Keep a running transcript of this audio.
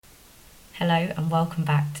Hello and welcome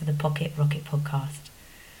back to the Pocket Rocket podcast.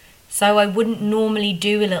 So I wouldn't normally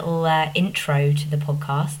do a little intro to the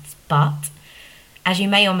podcasts, but as you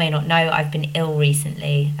may or may not know, I've been ill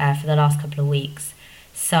recently for the last couple of weeks.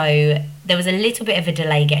 So there was a little bit of a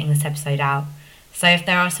delay getting this episode out. So if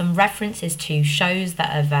there are some references to shows that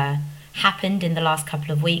have happened in the last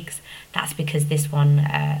couple of weeks, that's because this one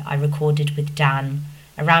I recorded with Dan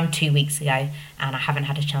around 2 weeks ago and I haven't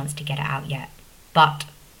had a chance to get it out yet. But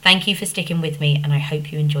thank you for sticking with me and I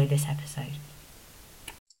hope you enjoy this episode.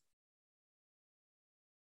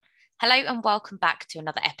 Hello and welcome back to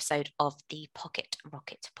another episode of the Pocket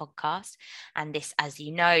Rocket podcast. And this, as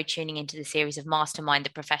you know, tuning into the series of Mastermind the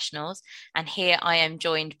Professionals. And here I am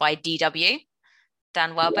joined by DW,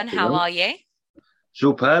 Dan Welburn. How are you?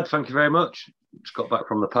 Superb, thank you very much. Just got back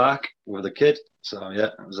from the park with a kid, so yeah,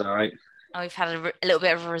 it was all right. Oh, we've had a little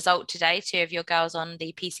bit of a result today. Two of your girls on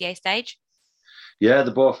the PCA stage. Yeah,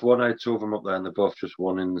 they both won. I had two of them up there, and they both just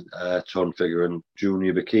won in ton figure and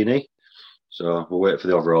junior bikini. So we'll wait for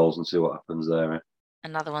the overalls and see what happens there.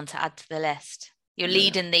 Another one to add to the list. You're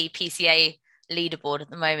leading the PCA leaderboard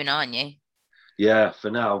at the moment, aren't you? Yeah,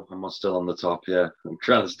 for now, I'm still on the top. Yeah, I'm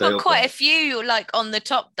trying to stay up. Quite a few like on the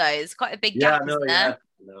top though. It's quite a big gap, isn't there?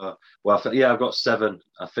 No. Well, I've got 7.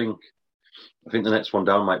 I think the next one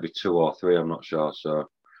down might be 2 or 3. I'm not sure. So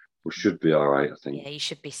we should be all right. I think. Yeah, you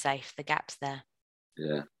should be safe. The gap's there.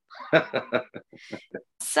 Yeah.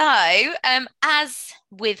 So, as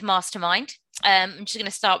with Mastermind, I'm just going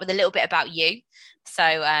to start with a little bit about you.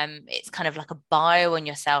 So it's kind of like a bio on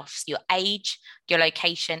yourself, your age, your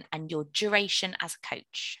location, and your duration as a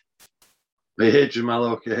coach. My age and my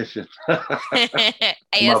location.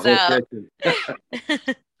 ASL.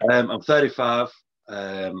 I'm 35.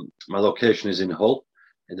 My location is in Hull,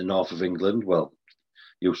 in the north of England. Well,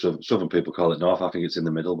 southern people call it north. I think it's in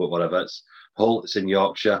the middle, but whatever. It's Hull. It's in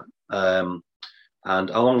Yorkshire. And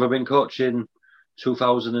how long have I been coaching?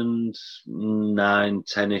 2009,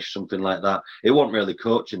 10-ish, something like that. It wasn't really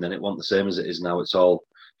coaching then. It wasn't the same as it is now. It's all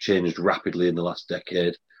changed rapidly in the last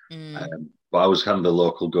decade. But I was kind of the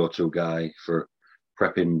local go-to guy for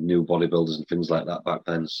prepping new bodybuilders and things like that back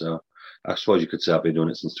then. So I suppose you could say I've been doing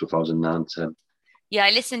it since 2009, 10. Yeah,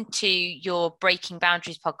 I listened to your Breaking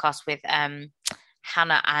Boundaries podcast with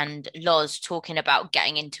Hannah and Loz talking about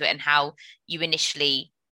getting into it and how you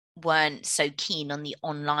initially weren't so keen on the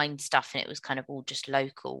online stuff and it was kind of all just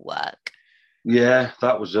local work. Yeah,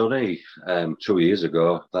 that was only 2 years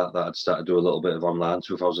ago that I'd started to do a little bit of online.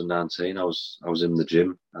 2019, I was in the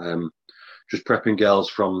gym, just prepping girls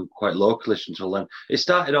from quite localish until then. It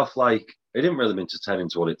started off like, it didn't really mean to turn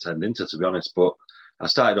into what it turned into, to be honest, but I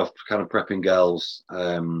started off kind of prepping girls.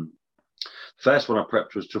 First one I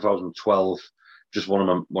prepped was 2012. Just one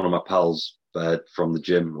of my pals from the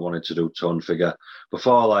gym wanted to do tone figure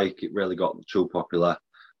before like it really got too popular.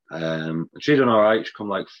 She done all right. She come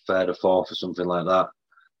like 3rd or 4th or something like that.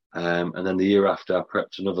 And then the year after, I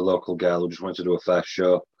prepped another local girl who just wanted to do a first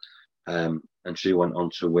show. And she went on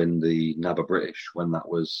to win the NABA British when that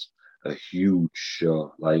was a huge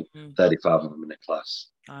show, like 35 of them in a class.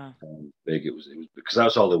 Big. It was because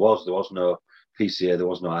that's all there was. There was no PCA, there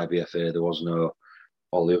was no IBFA, there was no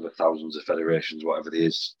all the other thousands of federations, whatever it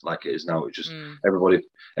is, like it is now. It just everybody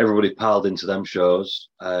piled into them shows,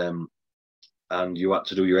 and you had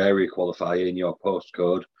to do your area qualifier in your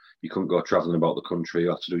postcode. You couldn't go travelling about the country. You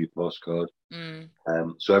had to do your postcode.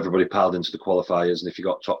 So everybody piled into the qualifiers, and if you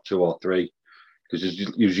got top 2 or 3, because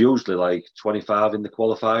there's usually like 25 in the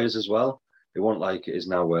qualifiers as well. It wasn't like it is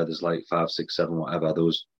now where there's like 5, 6, 7, whatever. There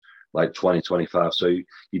was like 20, 25. So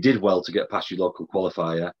you did well to get past your local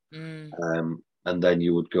qualifier. And then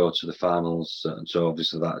you would go to the finals, and so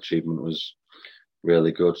obviously that achievement was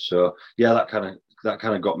really good. So yeah, that kind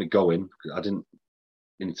of got me going. I didn't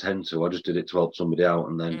intend to. I just did it to help somebody out,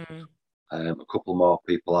 and then a couple more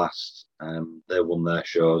people asked. They won their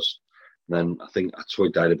shows. And then I think I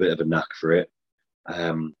twigged I had a bit of a knack for it.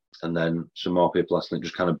 And then some more people asked, and it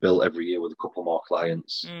just kind of built every year with a couple more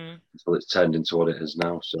clients until it's turned into what it is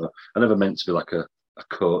now. So I never meant to be like a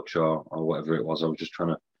coach or whatever it was. I was just trying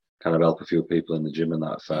to kind of help a few people in the gym and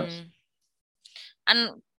that at first.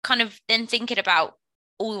 And kind of then thinking about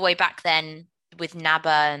all the way back then with NABA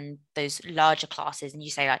and those larger classes, and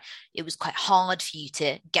you say like it was quite hard for you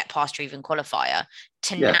to get past your even qualifier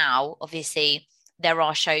to now, obviously there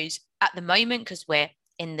are shows at the moment because we're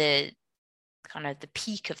in the kind of the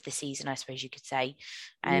peak of the season, I suppose you could say.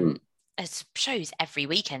 There's shows every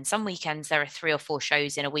weekend. Some weekends there are 3 or 4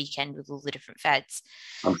 shows in a weekend with all the different feds.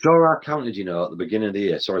 I'm sure I counted, at the beginning of the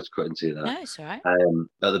year. Sorry to cut into you there. No, it's all right.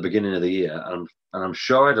 At the beginning of the year, and I'm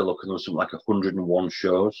sure I had a look, and there was something like 101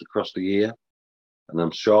 shows across the year. and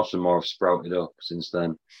I'm sure some more have sprouted up since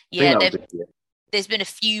then. Yeah, there's been a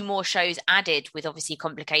few more shows added with obviously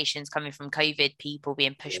complications coming from COVID, people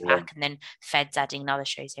being pushed back, and then Feds adding other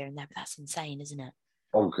shows here and there. But that's insane, isn't it?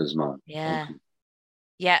 Bonkers, man. Yeah. Bonkers.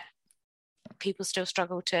 Yeah. People still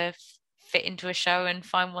struggle to fit into a show and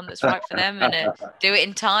find one that's right for them and do it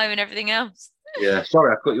in time and everything else. Yeah,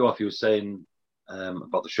 sorry, I cut you off. You were saying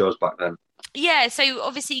about the shows back then. Yeah, so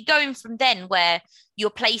obviously going from then where your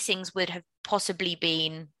placings would have possibly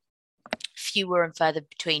been fewer and further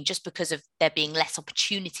between just because of there being less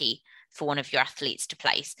opportunity for one of your athletes to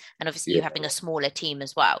place, and obviously you having a smaller team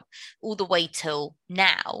as well, all the way till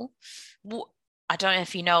now. I don't know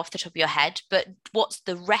if you know off the top of your head, but what's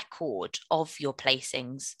the record of your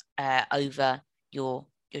placings over your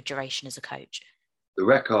duration as a coach? The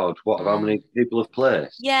record, what, of how many people have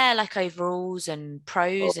placed? Yeah, like overalls and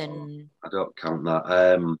pros and... I don't count that.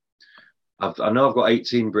 I know I've got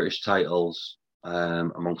 18 British titles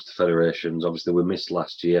amongst the federations. Obviously, we missed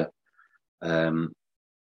last year.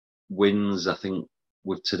 Wins, I think,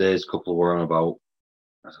 with today's couple were on about,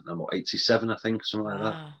 I don't know, 87, I think, something like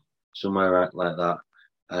that. Somewhere like that.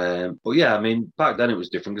 But yeah, I mean, back then it was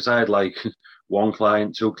different because I had like one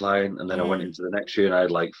client, two clients, and then I went into the next year and I had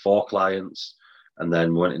like 4 clients. And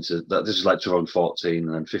then went into that. This is like 2014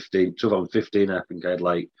 and then 2015, I think I had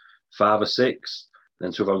like 5 or 6.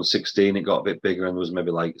 Then 2016, it got a bit bigger and there was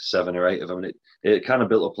maybe like 7 or 8 of them. And it kind of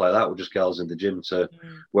built up like that with just girls in the gym to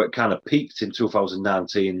where it kind of peaked in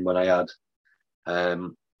 2019 when I had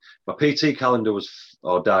my PT calendar was,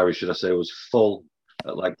 or diary, should I say, was full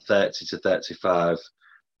at like 30 to 35.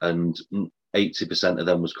 And 80% of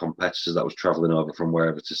them was competitors that was traveling over from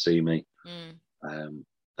wherever to see me.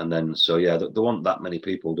 And then, so yeah, there weren't that many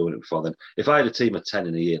people doing it before then. If I had a team of 10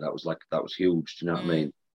 in a year, that was huge. Do you know what I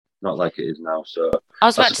mean? Not like it is now. So I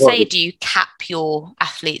was about to say, do you cap your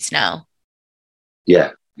athletes now?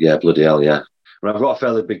 Yeah, bloody hell, yeah. Well, I've got a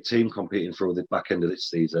fairly big team competing for the back end of this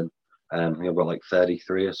season. I think I've got like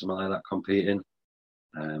 33 or something like that competing.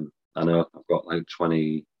 I know I've got like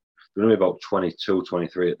 20, there's only about 22,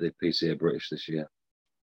 23 at the PCA British this year.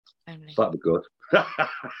 So that'd be good.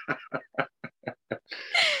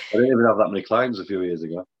 I didn't even have that many clients a few years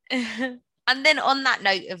ago. And then on that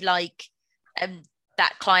note of like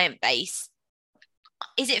that client base,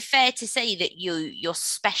 is it fair to say that your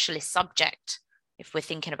specialist subject, if we're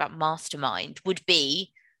thinking about Mastermind, would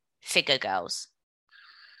be figure girls?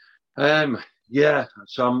 Yeah,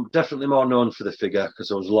 so I'm definitely more known for the figure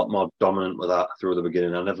because I was a lot more dominant with that through the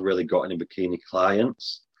beginning. I never really got any bikini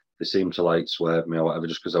clients. They seemed to like swerve me or whatever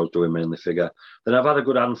just because I was doing mainly figure. Then I've had a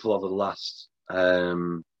good handful over the last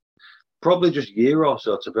probably just year or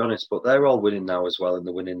so, to be honest, but they're all winning now as well, and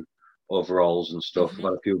they're winning overalls and stuff. I've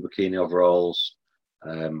had a few bikini overalls.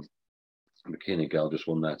 Bikini girl just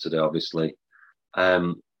won there today, obviously.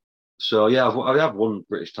 So yeah, I have won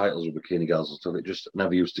British titles with bikini girls and stuff. It just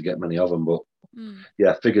never used to get many of them, but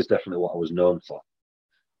yeah, figure's definitely what I was known for.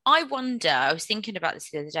 I wonder, I was thinking about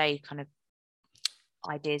this the other day, kind of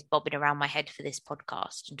ideas bobbing around my head for this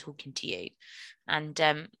podcast and talking to you. And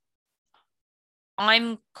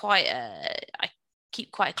I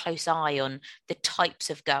keep quite a close eye on the types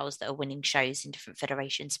of girls that are winning shows in different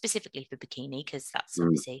federations, specifically for bikini, because that's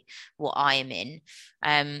obviously what I am in.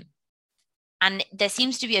 And there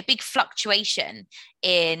seems to be a big fluctuation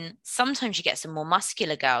in, sometimes you get some more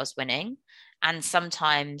muscular girls winning, and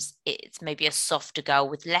sometimes it's maybe a softer girl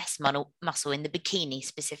with less muscle in the bikini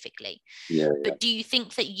specifically. But do you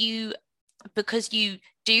think that because you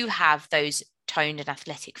do have those toned and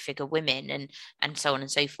athletic figure women and so on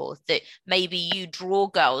and so forth, that maybe you draw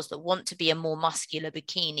girls that want to be a more muscular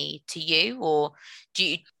bikini to you, or do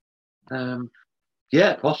you?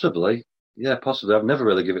 Yeah, possibly. Yeah, possibly. I've never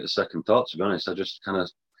really given it a second thought, to be honest. I just kind of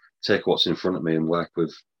take what's in front of me and work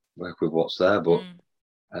with what's there. But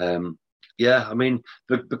yeah, I mean,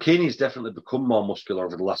 the bikini's definitely become more muscular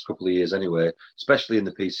over the last couple of years anyway, especially in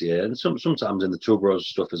the PCA and sometimes in the two bros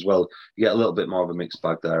stuff as well. You get a little bit more of a mixed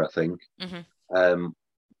bag there, I think.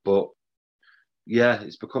 But yeah,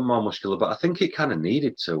 it's become more muscular, but I think it kind of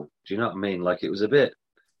needed to. Do you know what I mean? Like, it was a bit...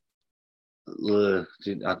 I don't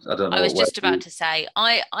know. I was just about to say,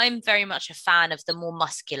 I'm very much a fan of the more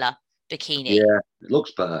muscular bikini. Yeah, it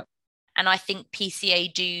looks better. And I think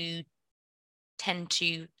PCA do tend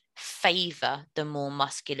to favour the more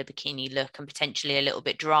muscular bikini look and potentially a little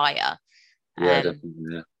bit drier. Yeah, definitely,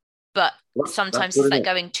 yeah. But sometimes it's like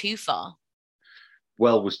going too far.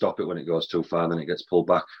 Well, we stop it when it goes too far and then it gets pulled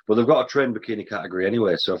back. But they've got a trained bikini category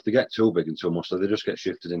anyway, so if they get too big and too muscular, they just get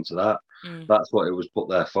shifted into that. That's what it was put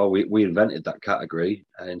there for. We invented that category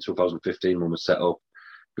in 2015 when we set up,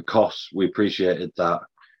 because we appreciated that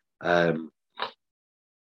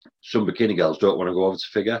some bikini girls don't want to go over to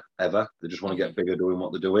figure ever. They just want to get bigger doing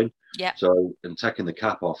what they're doing. Yeah. So, and taking the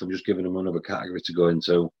cap off and just giving them another category to go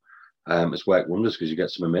into, it's worked wonders because you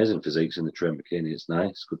get some amazing physiques in the train bikini. It's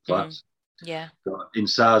nice, good flats. Yeah. So in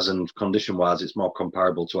size and condition wise, it's more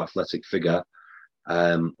comparable to athletic figure.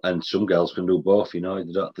 And some girls can do both. You know,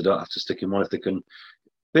 they don't have to stick in one if they can.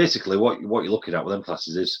 Basically, what you're looking at with them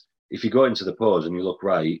classes is if you go into the pose and you look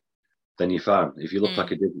right, then you're fine. If you look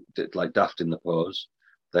like daft in the pose,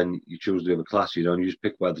 then you choose the other class. You know, and you just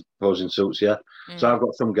pick where the posing suits you. So I've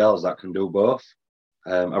got some girls that can do both.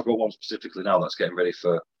 I've got one specifically now that's getting ready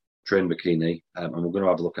for train bikini, and we're going to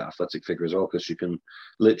have a look at athletic figure as well because she can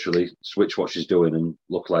literally switch what she's doing and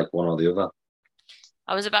look like one or the other.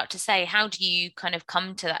 I was about to say, how do you kind of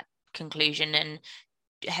come to that conclusion? And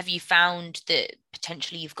have you found that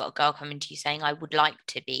potentially you've got a girl coming to you saying, I would like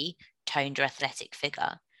to be toned or athletic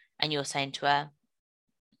figure, and you're saying to her,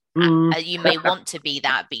 you may want to be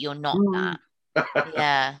that, but you're not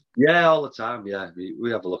that. Yeah, all the time. Yeah,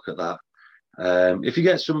 we have a look at that. If you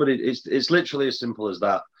get somebody, it's literally as simple as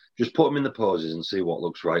that. Just put them in the poses and see what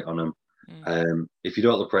looks right on them. If you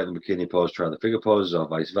don't look right in the bikini pose, try the figure poses or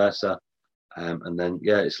vice versa. And then,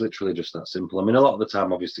 it's literally just that simple. I mean, a lot of the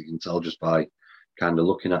time, obviously, you can tell just by kind of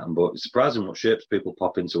looking at them, but it's surprising what shapes people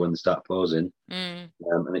pop into when they start posing. And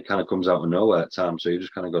it kind of comes out of nowhere at times. So you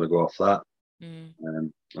just kind of got to go off that.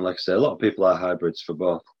 And like I say, a lot of people are hybrids for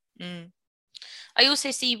both. I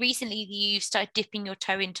also see recently you've started dipping your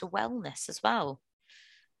toe into wellness as well.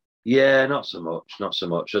 Yeah, not so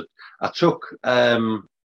much. I took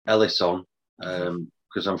Ellis on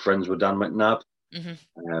because I'm friends with Dan McNabb.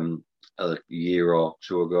 A year or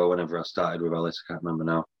two ago, whenever I started with Ellis, I can't remember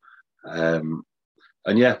now.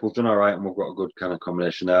 And yeah, we've done all right, and we've got a good kind of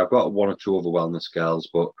combination there. I've got one or two other wellness girls,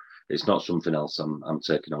 but it's not something else I'm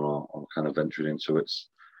taking on or kind of venturing into. It's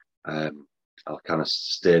I'll kind of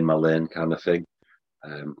stay in my lane kind of thing.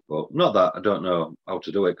 But not that I don't know how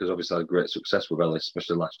to do it, because obviously I had great success with Ellis,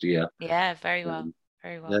 especially last year. Yeah, very well.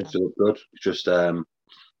 Very well. Yeah, it's good. It's just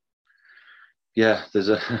there's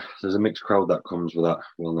a mixed crowd that comes with that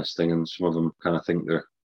wellness thing, and some of them kind of think they're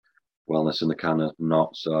wellness and they're kind of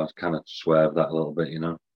not. So I kind of swerve that a little bit, you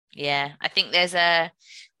know. Yeah, I think there's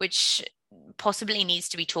which possibly needs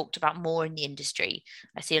to be talked about more in the industry.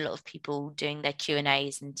 I see a lot of people doing their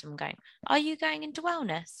Q&As and someone going, are you going into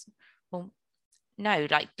wellness? Well, no,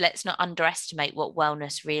 like, let's not underestimate what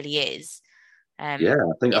wellness really is. I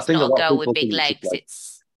think it's a not lot a of girl with big think legs.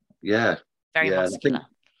 It's very muscular.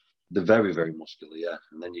 They're very, very muscular, yeah.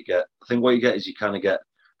 And then I think what you get is you kind of get,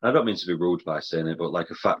 I don't mean to be rude by saying it, but like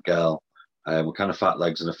a fat girl with kind of fat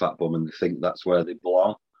legs and a fat bum, and they think that's where they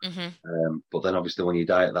belong. But then obviously when you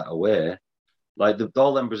diet that away, like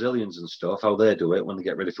all them Brazilians and stuff, how they do it when they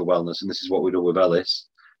get ready for wellness, and this is what we do with Ellis,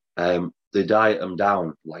 they diet them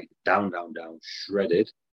down, like down, shredded,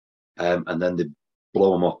 and then they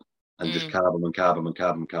blow them up and just carb them and carb them and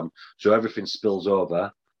carb them, carb them. So everything spills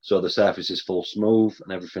over, so the surface is full smooth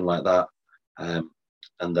and everything like that.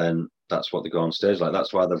 And then that's what they go on stage like.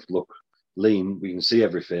 That's why they look lean. We can see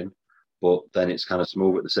everything, but then it's kind of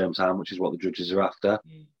smooth at the same time, which is what the judges are after.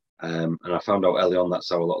 And I found out early on that's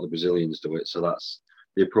how a lot of the Brazilians do it. So that's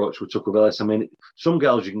the approach we took with Ellis. I mean, some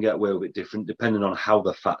girls you can get away with it different depending on how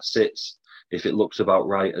the fat sits. If it looks about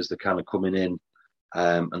right as they're kind of coming in,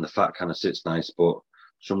 and the fat kind of sits nice, but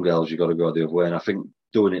some girls you got to go the other way. And I think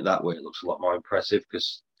doing it that way it looks a lot more impressive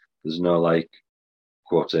because there's no like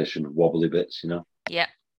quotation wobbly bits, you know.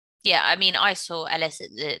 Yeah, I mean, I saw Ellis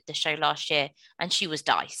at the show last year, and she was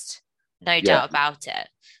diced, no doubt about it.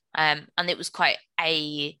 And it was quite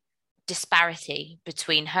a disparity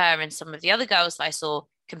between her and some of the other girls that I saw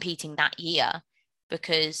competing that year,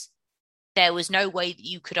 because there was no way that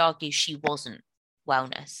you could argue she wasn't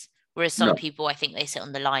wellness. Whereas some people, I think they sit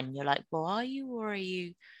on the line and you're like, well, are you, or are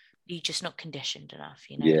you just not conditioned enough?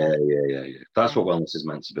 You know? Yeah. That's what wellness is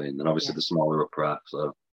meant to be. And then obviously the smaller upright.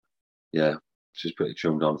 So yeah, she's pretty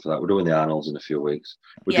chummed on for that. We're doing the Arnolds in a few weeks.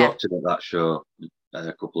 We dropped in at that show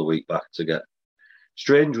a couple of weeks back to get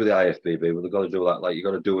strange with the IFBB. We've got to do that. Like, you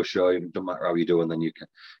got to do a show. It doesn't matter how you do, and then you can.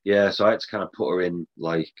 Yeah, so I had to kind of put her in.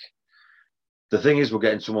 Like, the thing is, we're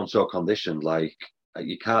getting someone so conditioned. Like,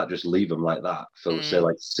 you can't just leave them like that for say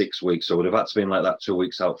like 6 weeks. So we'd have had to be like that 2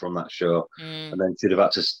 weeks out from that show, and then she'd have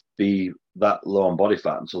had to be that low on body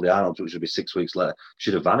fat until the Arnold, which would be 6 weeks later.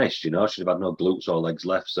 She'd have vanished. You know, she'd have had no glutes or legs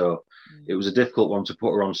left. So it was a difficult one to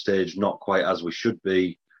put her on stage, not quite as we should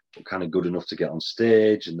be, but kind of good enough to get on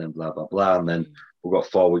stage, and then blah blah blah, and then we've got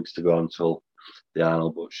 4 weeks to go until the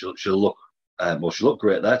Arnold. But she'll look she'll look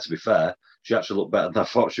great there. To be fair, she actually looked better than I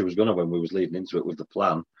thought she was gonna when we was leading into it with the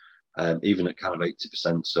plan. even at kind of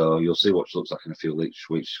 80%. So you'll see what she looks like in a few weeks.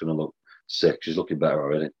 She's going to look sick. She's looking better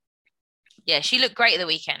already. Yeah, she looked great at the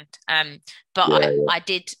weekend. But Yeah, I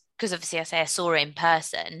did, because obviously I saw her in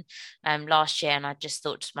person last year, and I just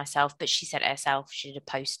thought to myself, but she said it herself, she did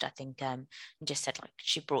a post, I think, and just said like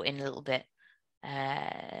she brought in a little bit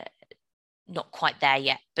not quite there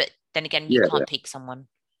yet. But then again, you can't pick someone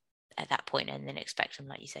at that point and then expect them,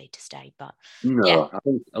 like you say, to stay. But no, yeah, I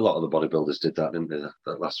think a lot of the bodybuilders did that, didn't they?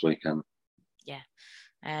 That last weekend. Yeah.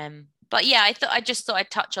 But yeah, I just thought I'd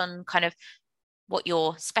touch on kind of what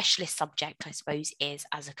your specialist subject, I suppose, is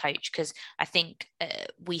as a coach, because I think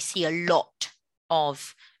we see a lot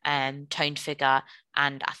of toned figure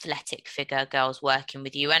and athletic figure girls working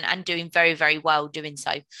with you and doing very, very well doing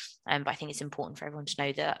so. But I think it's important for everyone to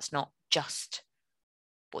know that that's not just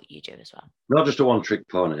what you do as well. Not just a one-trick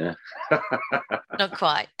pony, yeah? Not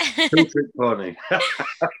quite. Two-trick pony.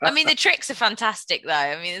 I mean, the tricks are fantastic, though.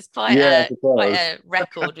 I mean, it's quite a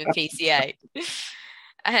record with PCA.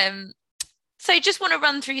 So just want to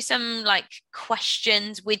run through some like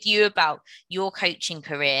questions with you about your coaching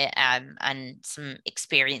career and some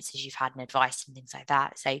experiences you've had and advice and things like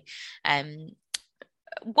that. So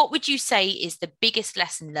what would you say is the biggest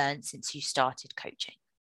lesson learned since you started coaching?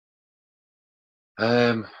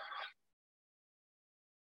 I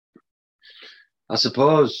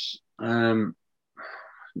suppose, well,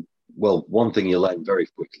 one thing you learn very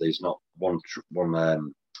quickly is not one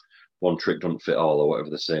trick doesn't fit all, or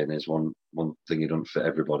whatever the saying is. One thing you don't fit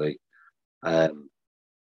everybody.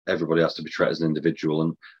 Everybody has to be treated as an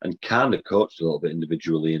individual and kind of coached a little bit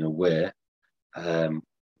individually in a way.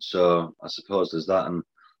 So I suppose there's that, and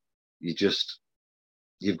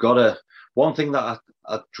you've got to. One thing that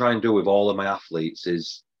I try and do with all of my athletes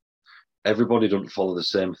is everybody doesn't follow the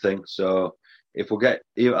same thing. So if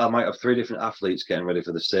I might have 3 different athletes getting ready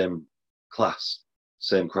for the same class,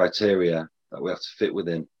 same criteria that we have to fit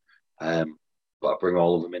within. But I bring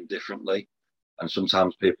all of them in differently. And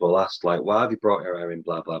sometimes people ask, like, why have you brought your hair in,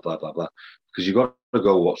 blah, blah, blah, blah, blah. Because you've got to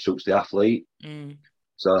go what suits the athlete.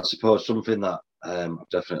 So I suppose something that I've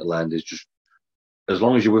definitely learned is just, as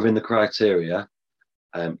long as you're within the criteria,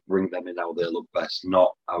 bring them in how they look best,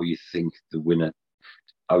 not how you think the winner.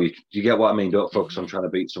 Do you get what I mean? Don't focus on trying to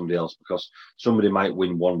beat somebody else, because somebody might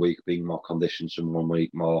win one week being more conditioned, some 1 week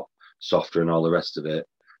more softer and all the rest of it.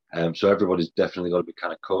 So everybody's definitely got to be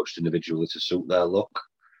kind of coached individually to suit their look.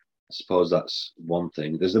 I suppose that's one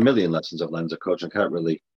thing. There's a million lessons I've learned as a coach. I can't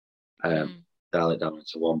really dial it down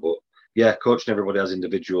into one. But yeah, coaching everybody as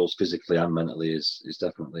individuals, physically and mentally, is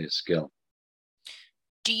definitely a skill.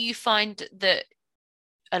 Do you find that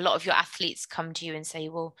a lot of your athletes come to you and say,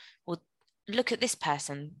 well, look at this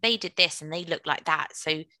person, they did this and they look like that,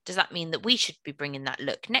 so does that mean that we should be bringing that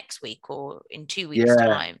look next week or in 2 weeks'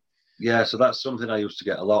 time? Yeah, so that's something I used to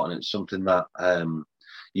get a lot, and it's something that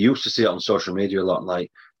you used to see it on social media a lot,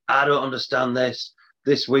 like, I don't understand this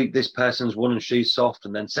week this person's won and she's soft,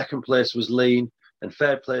 and then second place was lean, and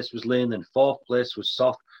third place was lean, and fourth place was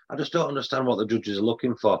soft. I just don't understand what the judges are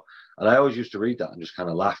looking for. And I always used to read that and just kind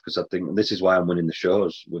of laugh, because I think this is why I'm winning the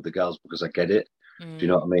shows with the girls, because I get it. Do you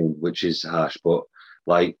know what I mean? Which is harsh, but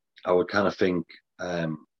like, I would kind of think, as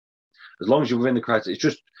long as you're within the criteria, it's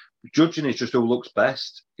just, judging is just who looks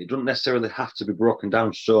best. It doesn't necessarily have to be broken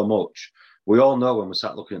down so much. We all know when we're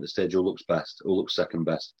sat looking at the stage who looks best, who looks second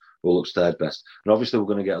best, who looks third best. And obviously we're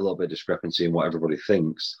going to get a little bit of discrepancy in what everybody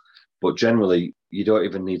thinks, but generally you don't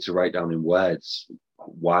even need to write down in words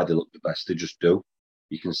why they look the best. They just do.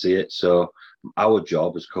 You can see it. So our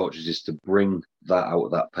job as coaches is to bring that out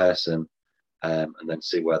of that person, and then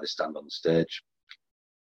see where they stand on the stage,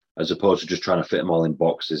 as opposed to just trying to fit them all in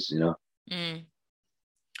boxes, you know.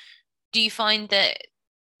 Do you find that,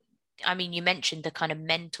 I mean, you mentioned the kind of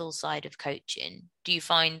mental side of coaching. Do you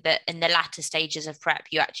find that in the latter stages of prep,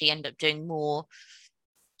 you actually end up doing more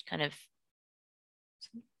kind of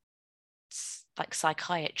like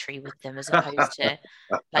psychiatry with them as opposed to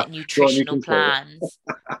like nutritional plans?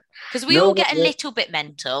 Because we all get a little bit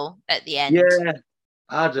mental at the end. Yeah,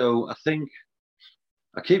 I do. I think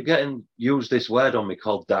I keep getting used this word on me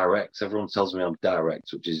called direct. Everyone tells me I'm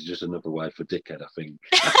direct, which is just another word for dickhead, I think.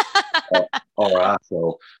 or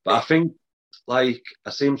asshole. But I think, like, I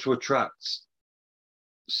seem to attract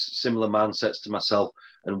similar mindsets to myself,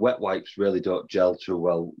 and wet wipes really don't gel too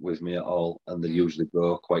well with me at all, and they usually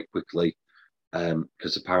go quite quickly,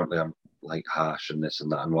 because apparently I'm like harsh and this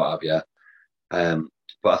and that and what have you.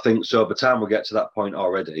 But I think, so by the time we get to that point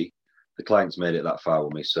already, the client's made it that far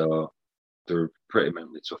with me, so they're pretty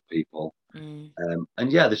mentally tough people.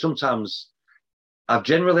 And yeah, they sometimes, I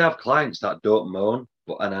generally have clients that don't moan,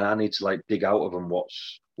 and I need to like dig out of them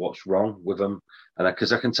what's what's wrong with them, and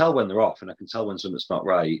because I can tell when they're off, and I can tell when something's not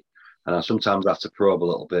right, and I sometimes have to probe a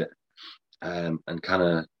little bit, and kind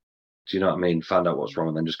of, do you know what I mean? Find out what's wrong,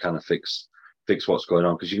 and then just kind of fix what's going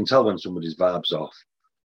on, because you can tell when somebody's vibes off.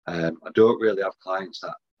 I don't really have clients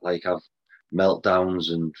that like have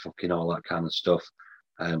meltdowns and fucking all that kind of stuff,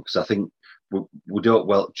 because I think we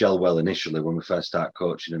don't gel well initially when we first start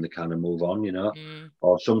coaching, and they kind of move on, you know.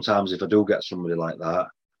 Or sometimes if I do get somebody like that,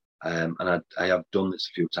 and I have done this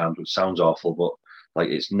a few times, which sounds awful, but like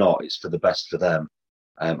it's not, it's for the best for them.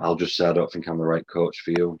 I'll just say, I don't think I'm the right coach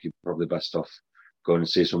for you. You're probably best off going and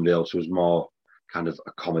see somebody else who's more kind of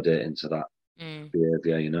accommodating to that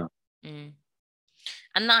behaviour, you know.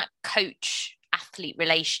 And that coach-athlete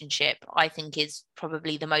relationship, I think, is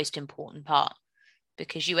probably the most important part,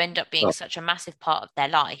 because you end up being such a massive part of their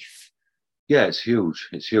life. Yeah, it's huge.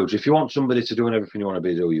 It's huge. If you want somebody to do everything you want to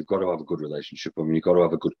be doing, you've got to have a good relationship. I mean, you've got to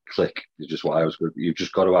have a good click. It's just what I was good. You've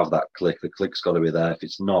just got to have that click. The click's got to be there. If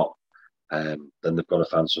it's not, then they've got to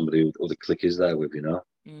find somebody who the click is there with, you know.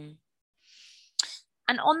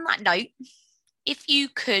 And on that note, if you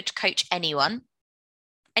could coach anyone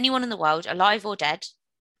in the world, alive or dead,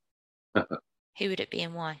 who would it be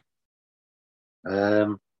and why? I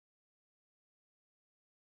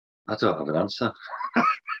don't have an answer.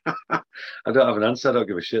 I don't have an answer. I don't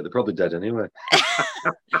give a shit. They're probably dead anyway.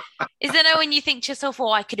 Is there no one you think to yourself,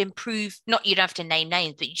 oh, I could improve? Not, you don't have to name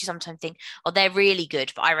names, but you just sometimes think, oh, they're really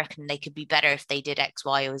good, but I reckon they could be better if they did X,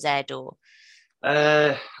 Y, or Z, or...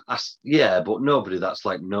 yeah, but nobody that's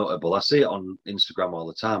like notable. I see it on Instagram all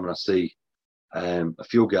the time, and I see a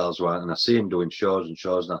few girls, right, and I see them doing shows,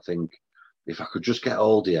 and I think, if I could just get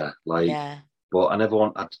older, like... Yeah. But I never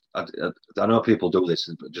want. I know people do this,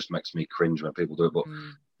 but it just makes me cringe when people do it. But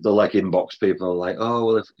they'll like inbox people like, "Oh,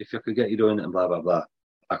 well, if I could get you doing it and blah blah blah."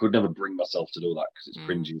 I could never bring myself to do that because it's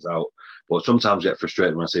cringy as out. But sometimes I get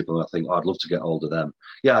frustrated when I see people and I think, "Oh, I'd love to get hold of them."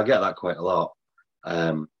 Yeah, I get that quite a lot.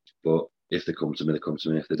 But if they come to me, they come to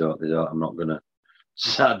me. If they don't, they don't. I'm not gonna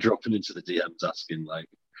start dropping into the DMs asking like.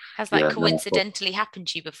 Has that coincidentally happened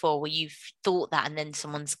to you before, where you've thought that and then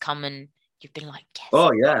someone's come and you've been like, yes.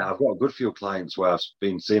 Oh yeah, I've got a good few clients where I've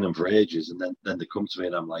been seeing them for ages, and then they come to me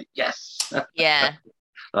and I'm like, yes. Yeah.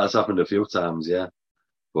 That's happened a few times, yeah.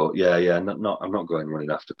 But yeah, I'm not going running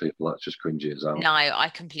after people. That's just cringy as hell. No, I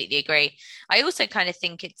completely agree. I also kind of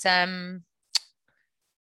think it's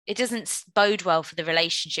it doesn't bode well for the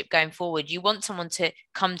relationship going forward. You want someone to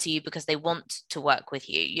come to you because they want to work with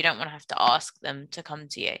you. You don't want to have to ask them to come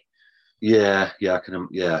to you. Yeah,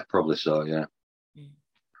 probably so, yeah.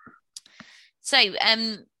 So,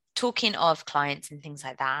 talking of clients and things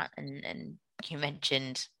like that, and you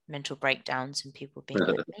mentioned mental breakdowns and people being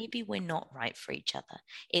like, maybe we're not right for each other.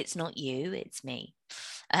 It's not you, it's me.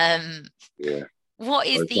 Yeah. What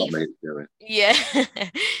is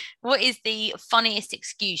what is the funniest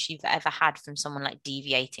excuse you've ever had from someone like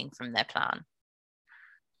deviating from their plan?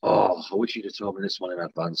 Oh, I wish you'd have told me this one in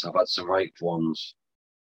advance. I've had some right ones.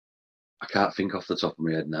 I can't think off the top of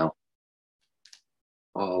my head now.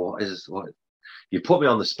 Oh, what? You put me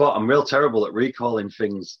on the spot. I'm real terrible at recalling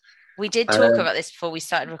things. We did talk about this before we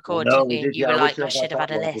started recording. No, you were like, I should have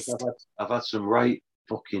had a list. I've had some right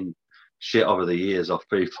fucking shit over the years off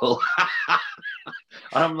people.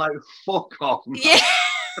 And I'm like, fuck off, man. Yeah.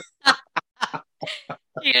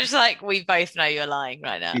 You're just like, we both know you're lying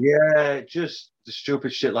right now. Yeah, just the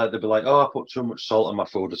stupid shit, like they'd be like, oh, I put too much salt on my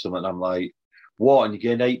food or something. And I'm like, what? And you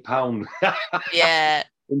gained 8 pounds. Yeah.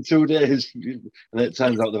 In 2 days. And it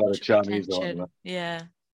turns out they've had a Chinese order. Yeah.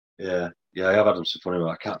 Yeah, I have had them so funny, but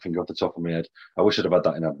I can't think off the top of my head. I wish I'd have had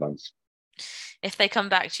that in advance. If they come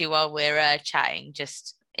back to you while we're chatting,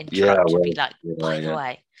 just interrupt and be like, by the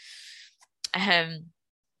way. And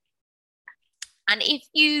if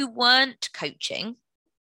you weren't coaching,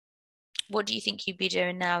 what do you think you'd be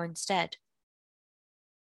doing now instead?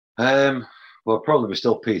 Well, probably be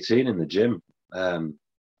still PTing in the gym. I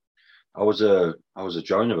was a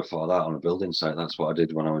joiner before that on a building site. That's what I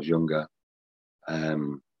did when I was younger.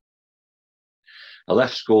 I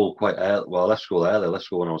left school quite early. Well, I left school early. I left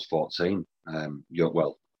school when I was 14. I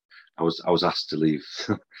was asked to leave.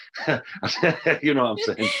 You know what I'm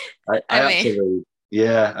saying? I had to leave.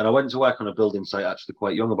 Yeah, and I went to work on a building site actually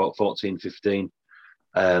quite young, about 14, 15.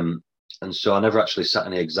 And so I never actually sat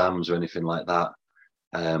any exams or anything like that.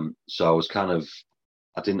 So I was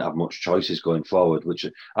I didn't have much choices going forward, which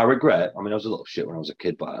I regret. I mean, I was a little shit when I was a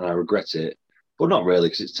kid, and I regret it. But not really,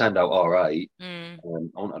 because it's turned out all right. I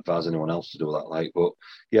won't advise anyone else to do that. But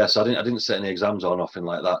yes, I didn't set any exams or nothing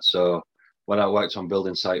like that. So when I worked on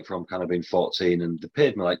building site from kind of being 14, and they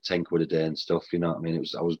paid me like 10 quid a day and stuff, you know what I mean?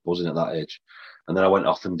 I was buzzing at that age. And then I went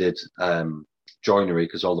off and did joinery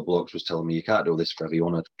because all the blokes was telling me you can't do this forever, you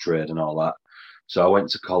want to trade and all that. So I went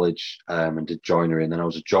to college and did joinery, and then I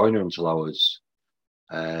was a joiner until I was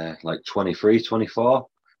like 23, 24.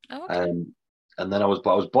 Oh, okay. And then I was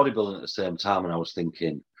bodybuilding at the same time, and I was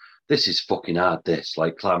thinking, this is fucking hard, this,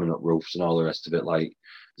 like climbing up roofs and all the rest of it, like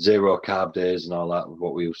 0 carb days and all that,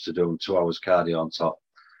 what we used to do, and 2 hours cardio on top.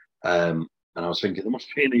 And I was thinking, there must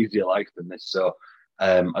be an easier life than this. So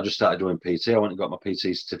I just started doing PT. I went and got my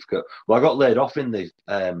PT certificate. Well, I got laid off in the,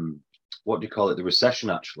 what do you call it, the recession,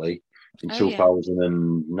 actually, in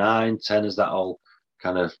 2009, 10, as that all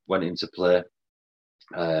kind of went into play.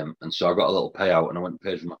 And so I got a little payout, and I went and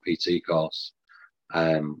paid for my PT course.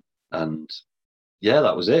 And yeah,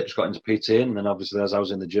 that was it. Just got into PT, and then obviously as I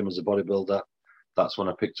was in the gym as a bodybuilder, that's when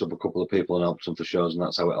I picked up a couple of people and helped them for shows, and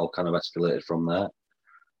that's how it all kind of escalated from there.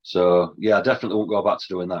 So yeah, I definitely won't go back to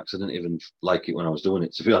doing that because I didn't even like it when I was doing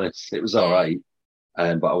it, to be honest. It was all right,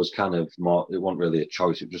 but I was kind of more, it wasn't really a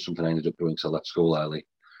choice. It was just something I ended up doing because I left school early.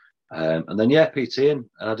 And then yeah, PTing,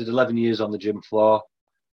 and I did 11 years on the gym floor.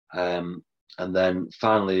 And then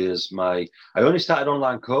finally, I only started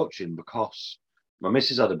online coaching because my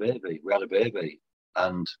missus had a baby. We had a baby,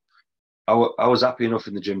 and I was happy enough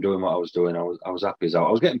in the gym doing what I was doing. I was happy as I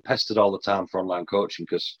was getting pestered all the time for online coaching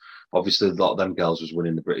because obviously a lot of them girls was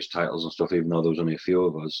winning the British titles and stuff, even though there was only a few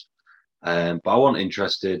of us. But I wasn't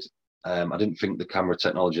interested. I didn't think the camera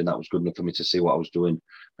technology and that was good enough for me to see what I was doing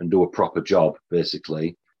and do a proper job,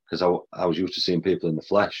 basically, because I was used to seeing people in the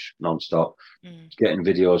flesh non-stop. Getting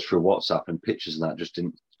videos through WhatsApp and pictures and that just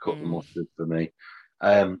didn't cut the mustard for me.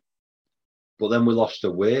 But then we lost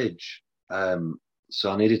a wage. So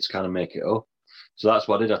I needed to kind of make it up. So that's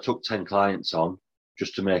what I did. I took 10 clients on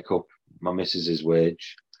just to make up my missus's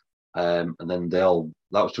wage. And then that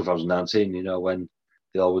was 2019, you know, when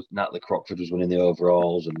Natalie Crockford was winning the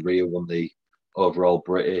overalls and Rhea won the overall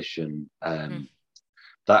British, and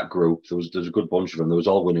that group, there was a good bunch of them. They was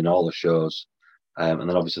all winning all the shows. And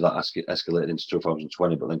then obviously that escalated into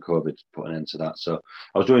 2020, but then COVID put an end to that. So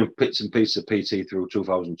I was doing bits and pieces of PT through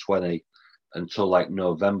 2020 until like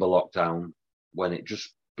November lockdown, when it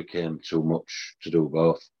just became too much to do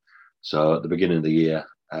both. So at the beginning of the year,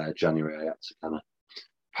 January, I had to kind of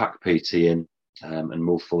pack PT in and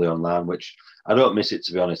move fully online, which I don't miss it,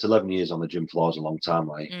 to be honest. 11 years on the gym floor is a long time,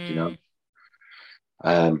 like, you know.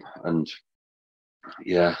 And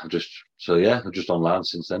yeah, I'm just online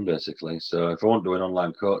since then, basically. So if I wasn't doing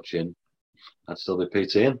online coaching, I'd still be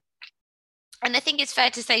PTing. And I think it's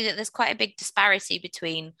fair to say that there's quite a big disparity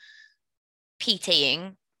between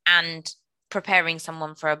PTing and preparing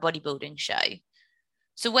someone for a bodybuilding show.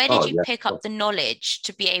 So where did you pick up the knowledge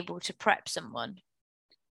to be able to prep someone?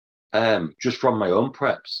 Just from my own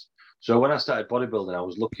preps. So when I started bodybuilding, I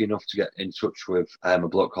was lucky enough to get in touch with a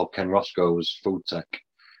bloke called Ken Roscoe, who was food tech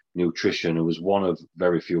nutrition, who was one of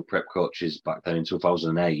very few prep coaches back then in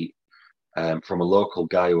 2008, from a local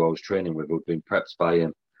guy who I was training with who'd been prepped by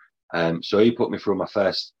him. So he put me through my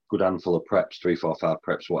first good handful of preps, 3, 4, 5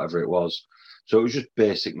 preps, whatever it was. So it was just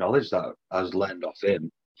basic knowledge that I was learned off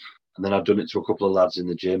him. And then I'd done it to a couple of lads in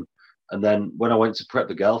the gym. And then when I went to prep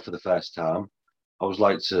the girl for the first time, I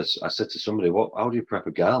said to somebody, how do you prep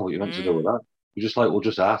a girl? What are you meant to do with that? You're just like, well,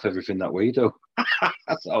 just half everything that we do.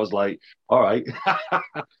 So I was like, all right.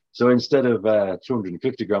 So instead of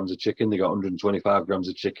 250 grams of chicken, they got 125 grams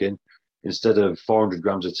of chicken. Instead of 400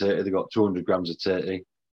 grams of tatty, they got 200 grams of tatty.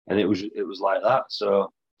 And it was like that.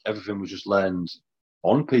 So everything was just learned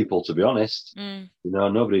on people, to be honest. You know,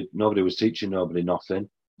 nobody was teaching nobody nothing.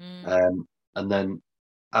 And then,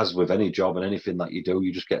 as with any job and anything that you do,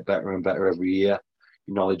 you just get better and better every year.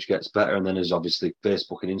 Your knowledge gets better. And then as obviously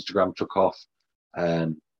Facebook and Instagram took off,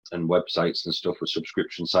 and websites and stuff with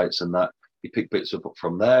subscription sites and that, you pick bits up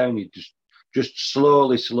from there, and you just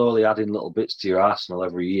slowly adding little bits to your arsenal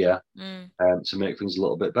every year to make things a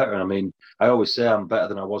little bit better. And I mean, I always say I'm better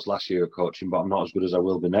than I was last year at coaching, but I'm not as good as I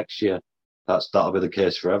will be next year. That'll be the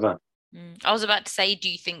case forever. I was about to say, do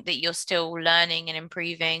you think that you're still learning and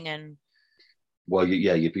improving? And well,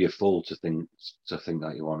 you'd be a fool to think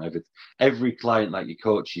that you want every client that you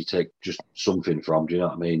coach, you take just something from. Do you know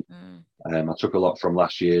what I mean? I took a lot from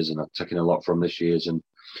last year's, and I've taken a lot from this year's, and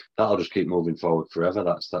that'll just keep moving forward forever.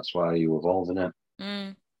 That's why you evolve in it.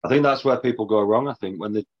 I think that's where people go wrong. I think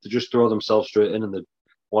when they just throw themselves straight in and they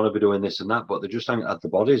want to be doing this and that, but they just haven't had the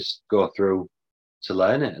bodies go through to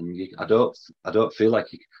learn it. And I don't feel like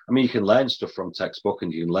you can learn stuff from textbook,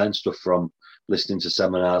 and you can learn stuff from listening to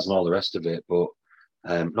seminars and all the rest of it, but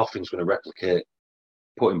nothing's going to replicate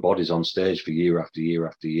putting bodies on stage for year after year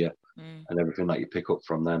after year, and everything that you pick up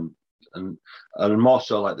from them, and more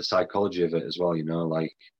so like the psychology of it as well. You know,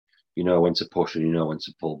 like, you know when to push and you know when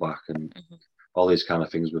to pull back, and all these kind of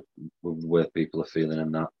things with the way people are feeling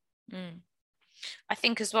and that. I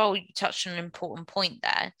think as well, you touched on an important point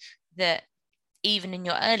there, that even in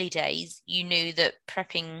your early days, you knew that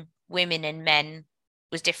prepping women and men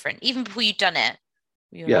was different. Even before you'd done it,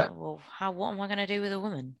 you were like, well, what am I going to do with a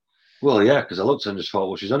woman? Well, yeah, because I looked and just thought,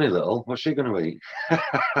 well, she's only little. What's she going to eat?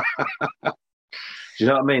 Do you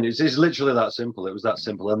know what I mean? It's literally that simple. It was that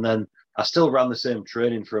simple. And then I still ran the same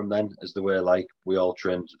training from then as the way like we all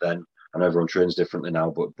trained then, and everyone trains differently now,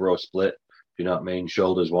 but bro split. Do you know what I mean?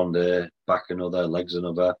 Shoulders one day, back another, legs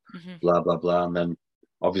another, blah, blah, blah. And then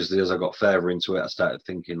obviously as I got further into it, I started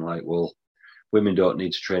thinking like, well, women don't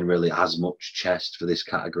need to train really as much chest for this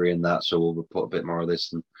category and that, so we'll put a bit more of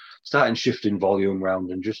this, and starting shifting volume around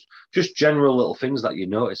and just general little things that you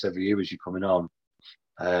notice every year as you're coming on,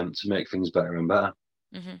 to make things better and better.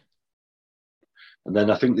 And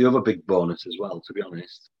then I think the other big bonus as well, to be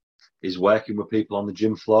honest, is working with people on the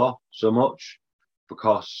gym floor so much,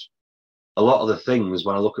 because a lot of the things,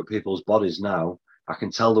 when I look at people's bodies now, I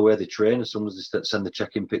can tell the way they train as soon as they send the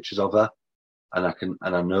check-in pictures of her. And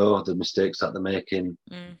I know the mistakes that they're making,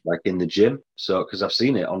 like in the gym. So, because I've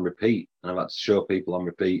seen it on repeat, and I've had to show people on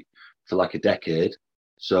repeat for like a decade.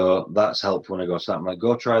 So that's helpful when I go start. I'm like,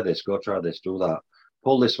 go try this, do that,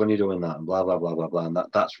 pull this when you're doing that, and blah blah blah blah blah. And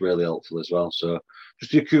that's really helpful as well. So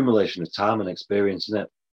just the accumulation of time and experience, isn't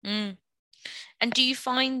it? And do you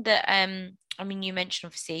find that? I mean, you mentioned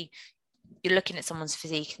obviously you're looking at someone's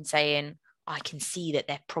physique and saying, I can see that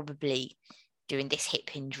they're probably doing this hip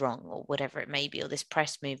hinge wrong or whatever it may be, or this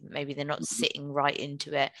press movement, maybe they're not sitting right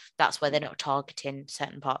into it. That's where they're not targeting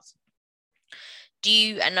certain parts. Do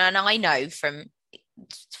you, and I know for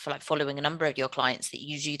like following a number of your clients that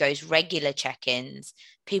you do those regular check-ins,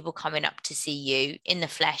 people coming up to see you in the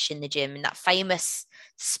flesh in the gym, in that famous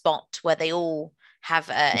spot where they all have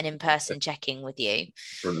an in-person check-in with you.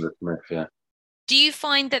 Front of the Smith, yeah. Do you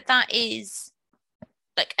find that is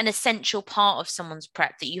like an essential part of someone's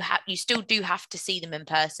prep, that you still do have to see them in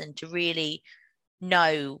person to really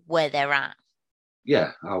know where they're at?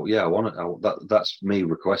 Yeah, I want it. That's me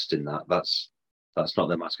requesting that. That's not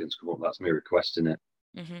them asking to come up. That's me requesting it.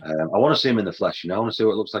 I want to see them in the flesh. I want to see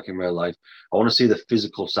what it looks like in real life. I want to see the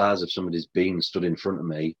physical size of somebody's being stood in front of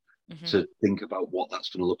me, to think about what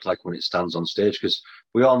that's going to look like when it stands on stage. Because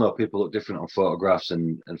we all know people look different on photographs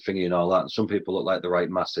and thingy and all that. And some people look like they're right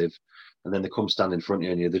massive, and then they come stand in front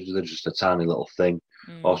of you and they're just a tiny little thing.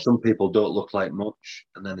 Or some people don't look like much,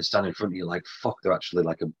 and then they stand in front of you like, fuck, they're actually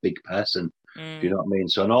like a big person. Do you know what I mean?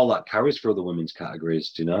 So, and all that carries for other women's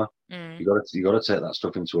categories. Do you know? You got to take that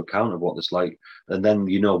stuff into account of what it's like, and then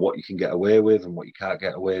you know what you can get away with and what you can't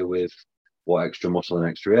get away with, what extra muscle in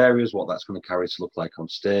extra areas, what that's going to carry to look like on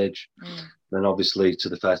stage. Then obviously, to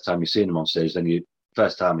the first time you've seen them on stage, then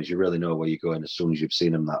first time is you really know where you're going as soon as you've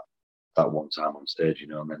seen them that one time on stage,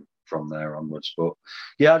 and then from there onwards. But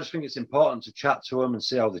yeah, I just think it's important to chat to them and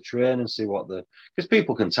see how they train and see because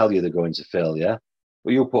people can tell you they're going to fail, yeah.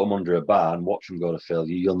 But you'll put them under a bar and watch them go to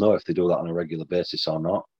failure. You'll know if they do that on a regular basis or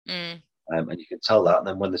not. And you can tell that. And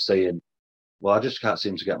then when they're saying, well, I just can't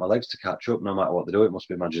seem to get my legs to catch up no matter what they do, it must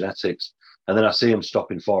be my genetics. And then I see them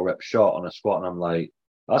stopping 4 reps short on a squat, and I'm like,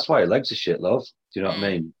 that's why your legs are shit, love. Do you know what I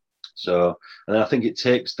mean? So, and then I think it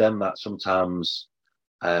takes them that sometimes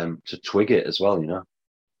to twig it as well,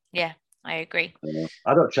 Yeah, I agree.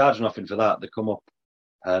 I don't charge nothing for that. They come up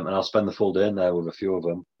and I'll spend the full day in there with a few of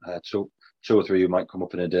them. Two or three who might come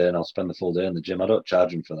up in a day, and I'll spend the full day in the gym. I don't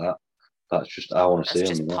charge them for that. That's just, I want to see them.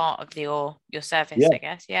 That's just part of your service, yeah. I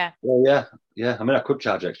guess. Yeah. Well, yeah. I mean, I could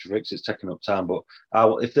charge extra for it because it's taking up time, but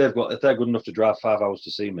if they're good enough to drive 5 hours to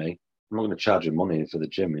see me, I'm not going to charge them money for the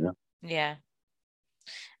gym, Yeah.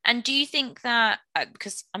 And do you think that,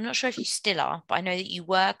 because I'm not sure if you still are, but I know that you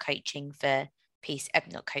were coaching for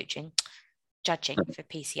judging for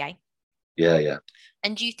PCA. Yeah.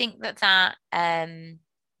 And do you think that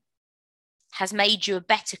has made you a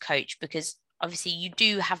better coach? Because obviously you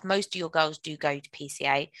do have, most of your girls do go to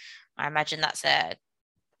PCA. I imagine that's a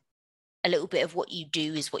little bit of what you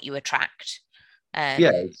do is what you attract.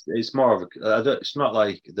 Yeah, it's more of it's not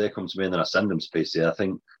like they come to me and then I send them to PCA. I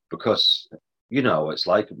think because, it's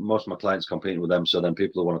like most of my clients competing with them. So then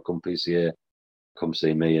people who want to come PCA come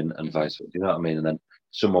see me and vice versa. You know what I mean? And then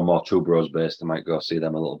someone more two bros based, I might go see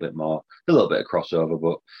them a little bit more, a little bit of crossover.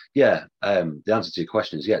 But yeah, the answer to your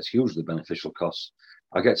question is, yeah, it's hugely beneficial because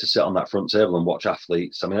I get to sit on that front table and watch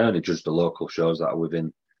athletes. I mean, I only judge the local shows that are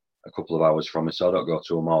within a couple of hours from me, so I don't go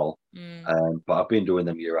to them all. But I've been doing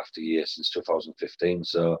them year after year since 2015.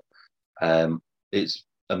 So it's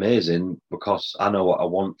amazing because I know what I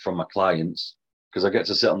want from my clients, because I get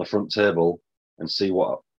to sit on the front table and see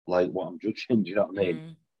what I'm judging. Do you know what I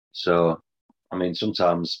mean? So I mean,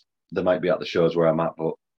 sometimes they might be at the shows where I'm at,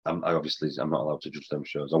 but I'm not allowed to judge them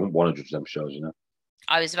shows. I wouldn't want to judge them shows, you know.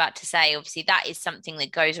 I was about to say, obviously, that is something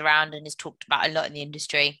that goes around and is talked about a lot in the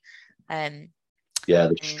industry. Yeah, they're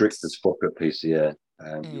And strict as fuck at PCA.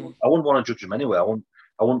 mm, I wouldn't want to judge them anyway. I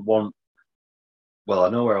wouldn't want. Well, I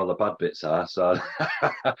know where all the bad bits are, so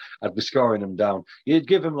I'd be scoring them down. You'd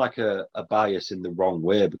give them like a bias in the wrong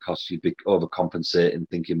way because you'd be overcompensating,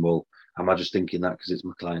 thinking, well, am I just thinking that because it's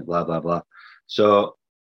my client, blah blah blah. So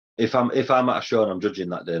if I'm at a show and I'm judging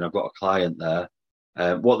that day and I've got a client there,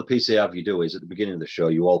 what the PCA have you do is at the beginning of the show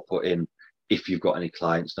you all put in if you've got any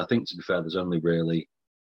clients. And I think to be fair, there's only really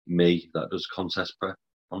me that does contest prep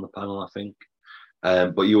on the panel, I think.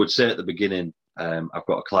 But you would say at the beginning, I've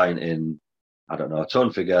got a client in, I don't know, a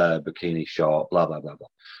tone figure, bikini short, blah, blah, blah, blah.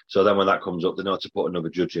 So then when that comes up, they know to put another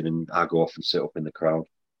judge in and I go off and sit up in the crowd.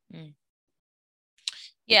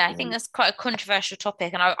 Yeah, I think that's quite a controversial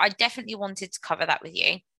topic. And I definitely wanted to cover that with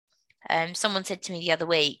you. Someone said to me the other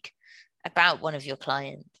week about one of your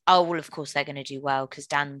clients, oh, well, of course they're going to do well because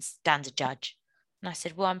Dan's a judge. And I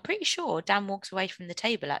said, well, I'm pretty sure Dan walks away from the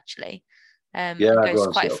table, actually. Yeah, and I go goes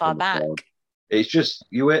and quite sit up far in the back. crowd. It's just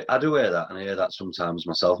I do hear that, and I hear that sometimes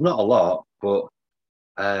myself. Not a lot, but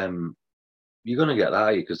you're going to get that,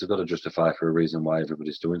 are you? Because they've got to justify for a reason why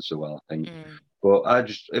everybody's doing so well, I think. But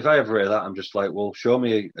if I ever hear that, I'm just like, well, show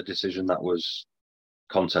me a decision that was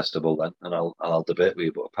contestable then, and I'll debate with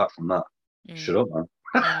you. But apart from that, shut up,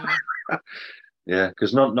 man. Yeah,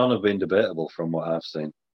 because none have been debatable from what I've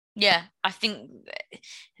seen. Yeah, I think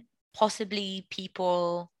possibly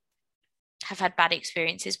people have had bad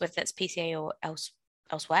experiences, whether that's PCA or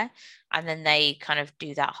elsewhere, and then they kind of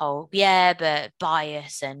do that whole but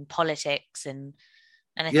bias and politics and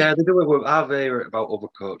I think, they do it. I've heard about other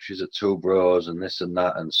coaches at Two Bros and this and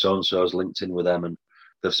that, and so and so's linked in with them, and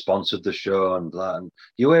they've sponsored the show and that. And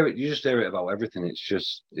you hear it, you just hear it about everything.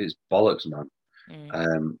 It's bollocks, man.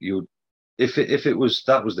 If it was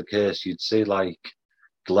the case, you'd see like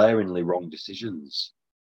glaringly wrong decisions.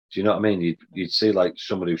 Do you know what I mean? You'd see like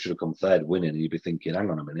somebody who should have come third winning, and you'd be thinking,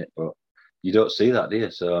 hang on a minute, but you don't see that, do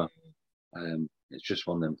you? So it's just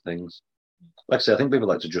one of them things. Like I say, I think people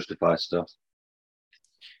like to justify stuff.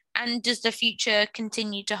 And does the future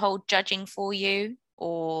continue to hold judging for you,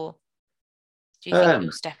 or do you think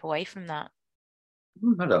you'll step away from that?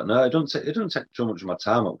 I don't know. It doesn't take too much of my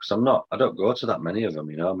time up because I don't go to that many of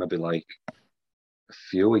them. You know, maybe like a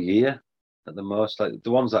few a year at the most. Like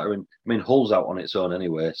the ones that are in. I mean, Hull's out on its own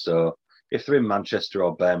anyway. So if they're in Manchester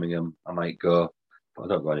or Birmingham, I might go. But I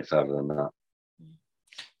don't go any further than that.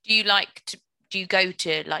 Do you go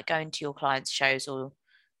to like going to your clients' shows, or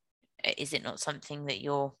is it not something that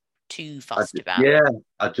you're too fussed about? Yeah,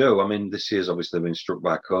 I do. I mean, this year's obviously been struck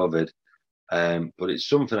by COVID. But it's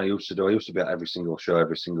something I used to do. I used to be at every single show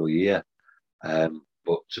every single year.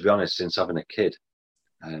 But to be honest, since having a kid,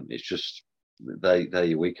 it's just they're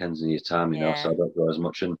your weekends and your time, you know. So I don't go as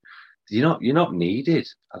much, and you're not needed.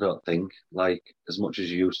 I don't think like as much as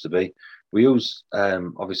you used to be. We use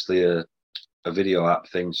obviously a video app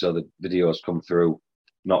thing, so the videos come through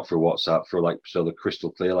not through WhatsApp, so they're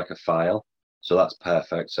crystal clear like a file. So that's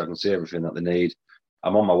perfect. So I can see everything that they need.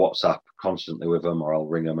 I'm on my WhatsApp constantly with them, or I'll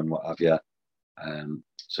ring them and what have you.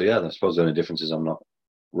 So yeah, I suppose the only difference is I'm not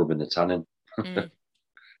rubbing the tannin.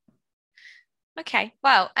 Okay,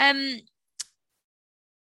 well,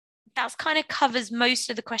 that's kind of covers most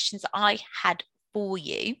of the questions that I had for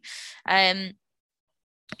you.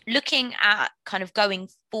 Looking at kind of going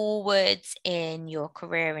forwards in your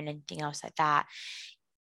career and anything else like that,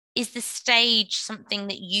 is the stage something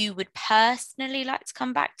that you would personally like to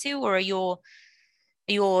come back to, or are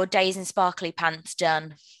your days in sparkly pants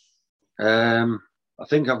done? I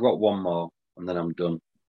think I've got one more and then I'm done.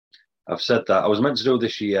 I've said that I was meant to do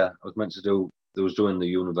this year. They was doing the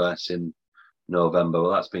universe in November.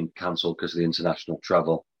 Well, that's been cancelled because of the international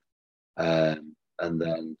travel. And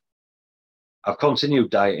then I've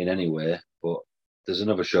continued dieting anyway, but there's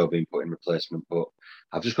another show being put in replacement. But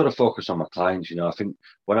I've just got to focus on my clients. You know, I think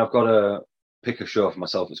when I've got to pick a show for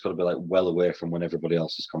myself, it's got to be like well away from when everybody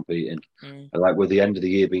else is competing. And like with the end of the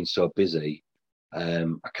year being so busy,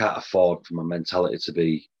 I can't afford for my mentality to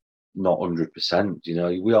be not 100%. You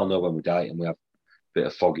know, we all know when we diet and we have a bit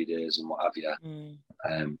of foggy days and what have you.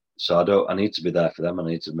 So I need to be there for them. I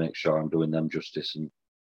need to make sure I'm doing them justice and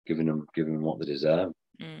giving them what they deserve.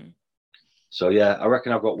 So yeah, I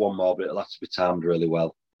reckon I've got one more, but it'll have to be timed really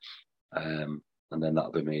well. And then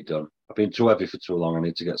that'll be me done. I've been too heavy for too long. I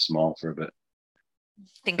need to get small for a bit.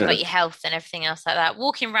 Think about your health and everything else like that.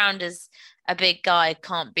 Walking around as a big guy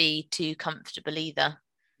can't be too comfortable either.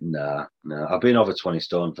 Nah. I've been over 20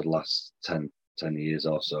 stone for the last 10 years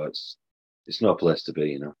or so. it's no place to be,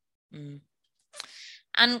 you know. Mm.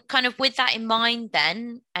 And kind of with that in mind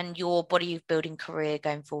then, and your bodybuilding career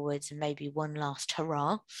going forwards and maybe one last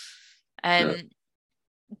hurrah, Yeah.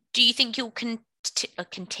 do you think you'll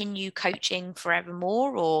continue coaching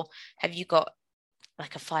forevermore, or have you got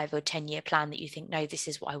like a 5 or 10 year plan that you think, no, this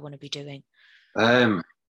is what I want to be doing?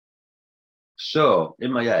 So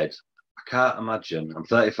in my head, I can't imagine, I'm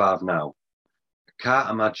 35 now, I can't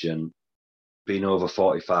imagine being over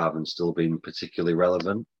 45 and still being particularly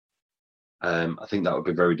relevant. I think that would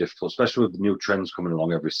be very difficult, especially with the new trends coming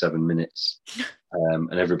along every 7 minutes,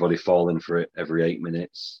 and everybody falling for it every 8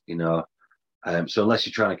 minutes, you know. So unless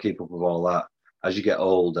you're trying to keep up with all that, as you get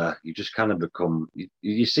older, you just kind of become,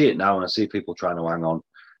 you see it now, and I see people trying to hang on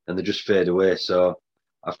and they just fade away. So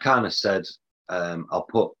I've kind of said, I'll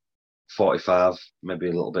put 45, maybe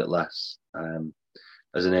a little bit less,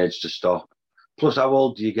 as an age to stop. Plus, how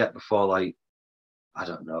old do you get before, like, I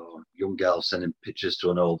don't know, young girls sending pictures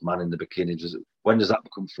to an old man in the bikini? When does that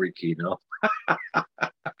become freaky, you know?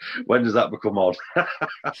 When does that become odd?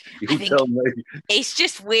 You tell me. It's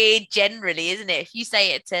just weird generally, isn't it? If you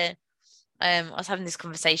say it to, I was having this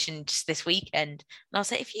conversation just this weekend, and I was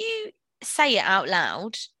like, if you say it out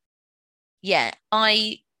loud, yeah,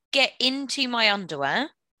 I get into my underwear.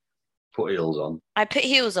 Put heels on. I put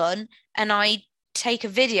heels on and I take a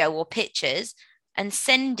video or pictures and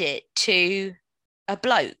send it to a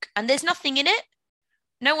bloke, and there's nothing in it.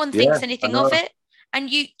 No one thinks anything of it. And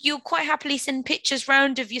you'll quite happily send pictures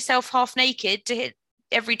round of yourself half naked to hit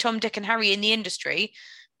every Tom, Dick and Harry in the industry.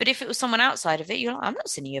 But if it was someone outside of it, you're like, I'm not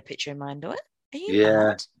sending you a picture in my underwear. Are you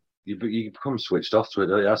mad? You become switched off to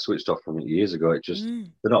it. I switched off from it years ago. It just,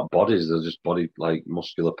 they're not bodies, they're just body, like,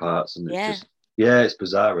 muscular parts. And it's just, it's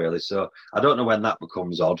bizarre, really. So I don't know when that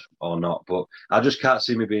becomes odd or not, but I just can't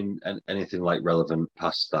see me being anything like relevant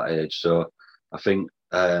past that age. So I think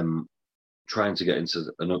trying to get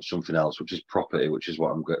into something else, which is property, which is what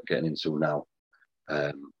I'm getting into now.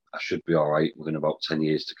 I should be all right within about 10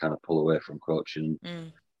 years to kind of pull away from coaching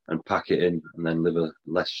and pack it in, and then live a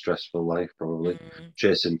less stressful life, probably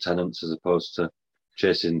chasing tenants as opposed to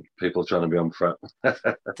chasing people trying to be on front. I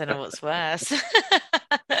don't know what's worse.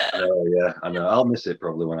 I know. I'll miss it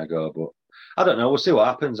probably when I go, but I don't know. We'll see what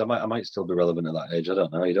happens. I might still be relevant at that age. I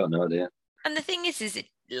don't know. You don't know, do you? And the thing is it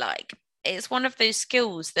like, it's one of those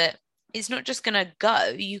skills that it's not just going to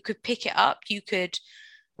go. You could pick it up. You could.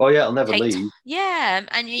 Oh yeah, it'll never leave.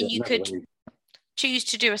 And you could choose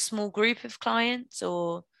to do a small group of clients,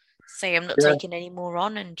 or say I'm not taking any more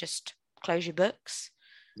on and just close your books.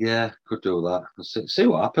 Yeah, could do that. See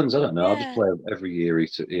what happens. I don't know. I'll just play every year,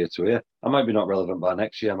 ear to ear. I might be not relevant by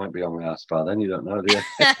next year. I might be on my ass by then. You don't know, do you?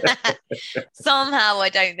 Somehow, I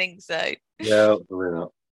don't think so. Yeah, hopefully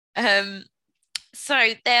not.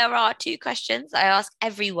 So there are 2 questions I ask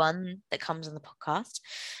everyone that comes on the podcast.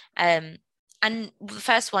 And the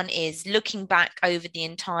first one is, looking back over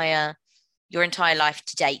your entire life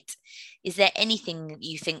to date, is there anything that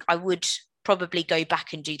you think I would probably go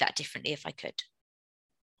back and do that differently if I could?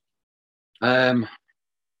 Only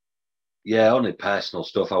personal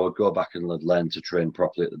stuff. I would go back and learn to train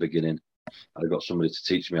properly at the beginning. I'd got somebody to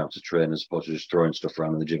teach me how to train as opposed to just throwing stuff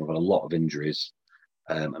around in the gym. I've had a lot of injuries,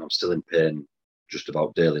 and I'm still in pain just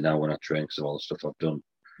about daily now when I train because of all the stuff I've done.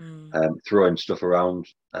 Throwing stuff around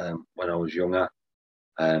when I was younger.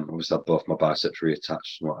 Obviously, had both my biceps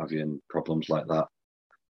reattached and what have you, and problems like that.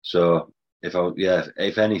 So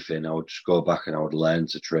if anything, I would just go back and I would learn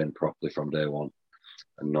to train properly from day one,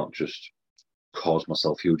 and not just cause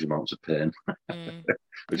myself huge amounts of pain,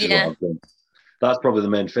 which is what I've done. That's probably the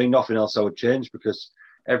main thing. Nothing else I would change, because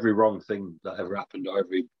every wrong thing that ever happened or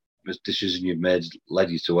every decision you've made led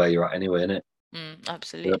you to where you're at anyway, innit?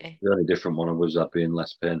 Absolutely. The only different one was that being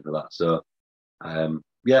less pain for that. So,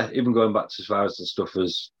 even going back to as far as the stuff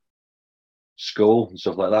as school and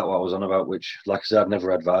stuff like that, what I was on about, which, like I said, I'd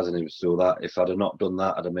never advise anyone to do that. If I'd have not done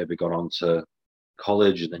that, I'd have maybe gone on to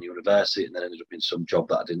college and then university and then ended up in some job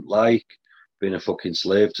that I didn't like, being a fucking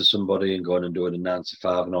slave to somebody and going and doing a 9 to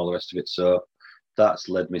 5 and all the rest of it. So that's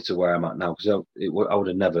led me to where I'm at now, because I would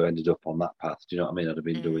have never ended up on that path. Do you know what I mean? I'd have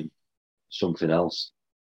been doing something else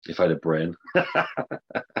if I had a brain.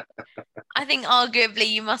 I think arguably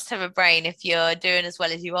you must have a brain if you're doing as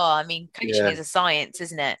well as you are. I mean, coaching is a science,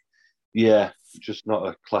 isn't it? Yeah, just not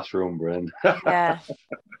a classroom brain. Yeah,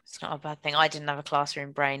 it's not a bad thing. I didn't have a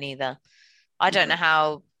classroom brain either. I don't know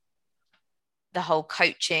how the whole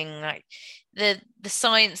coaching, like the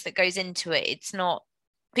science that goes into it, it's not,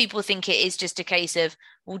 people think it is just a case of,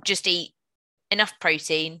 we'll just eat enough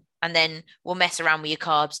protein and then we'll mess around with your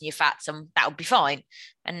carbs and your fats and that'll be fine.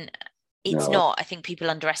 And it's not. I think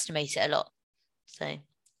people underestimate it a lot. So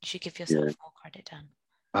You should give yourself more credit, Dan.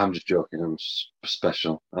 I'm just joking. I'm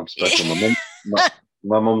special. I'm special.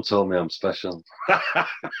 My mum told me I'm special.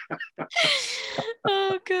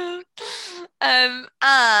 Oh god.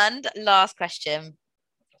 And last question.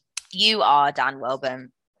 You are Dan Welburn,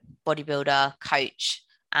 bodybuilder, coach,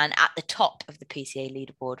 and at the top of the PCA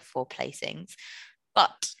leaderboard for placings.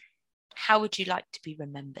 But how would you like to be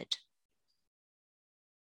remembered?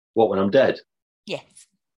 What, when I'm dead? Yes.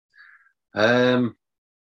 On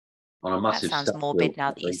a massive. That sounds morbid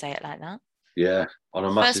now that you say it like that. Yeah, on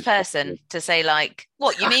a massive. First person to say, like,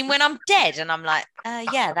 what, you mean when I'm dead? And I'm like,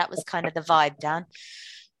 yeah, that was kind of the vibe, Dan.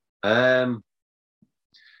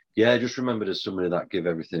 Yeah, just remembered as somebody that give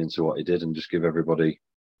everything into what he did and just give everybody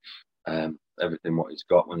everything what he's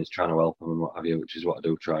got when he's trying to help them and what have you, which is what I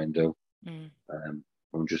do try and do.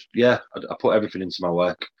 I'm just, I put everything into my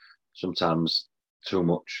work. Sometimes too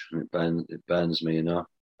much, and it burns me, you know.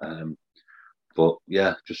 But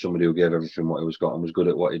yeah, just somebody who gave everything what he was got and was good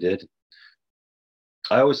at what he did.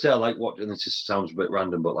 I always say I like watching, and this sounds a bit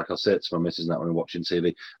random, but like I'll say it to my missus now when I'm watching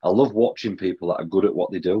TV, I love watching people that are good at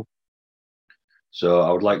what they do. So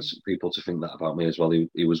I would like people to think that about me as well.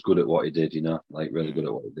 He was good at what he did, you know, like really good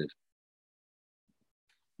at what he did.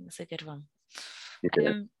 That's a good one.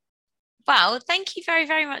 Yeah. Wow, thank you very,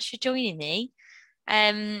 very much for joining me.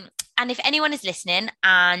 And if anyone is listening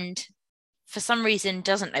and for some reason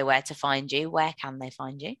doesn't know where to find you, where can they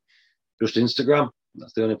find you? Just Instagram.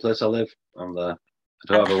 That's the only place I live. I'm there.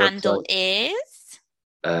 And the handle is?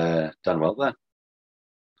 Dan Welburn.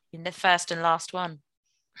 In the first and last one.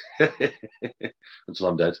 Until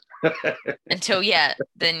I'm dead. Until,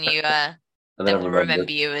 then you then we'll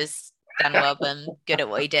remember you as Dan Welburn, good at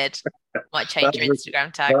what he did. Might change your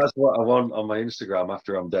Instagram tag. That's what I want on my Instagram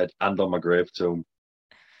after I'm dead and on my grave tomb.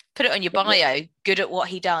 Put it on your bio, good at what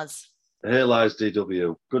he does. Here lies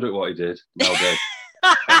DW, good at what he did, now dead.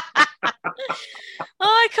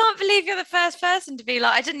 I can't believe you're the first person to be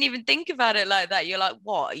like, I didn't even think about it like that. You're like,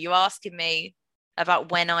 what? Are you asking me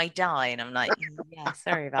about when I die? And I'm like, yeah,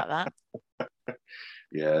 sorry about that.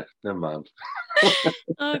 Yeah, never mind.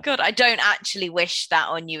 Oh God, I don't actually wish that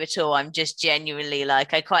on you at all. I'm just genuinely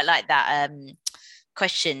like, I quite like that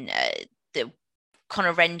question that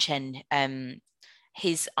Conor Renchen,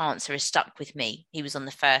 his answer has stuck with me. He was on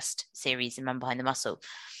the first series in Man Behind the Muscle,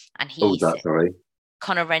 and he said, sorry,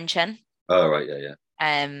 Conor Renchen. Oh right, yeah.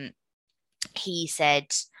 He said,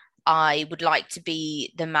 I would like to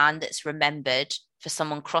be the man that's remembered for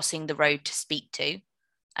someone crossing the road to speak to,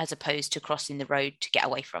 as opposed to crossing the road to get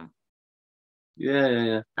away from.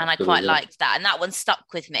 Yeah. And I quite liked that, and that one stuck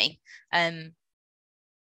with me. I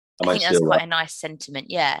think that's quite a nice sentiment.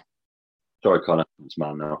 Yeah. Sorry, Connor, it's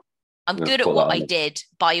man now. I'm good at what I did,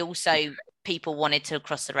 but also people wanted to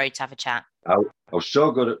cross the road to have a chat. I was so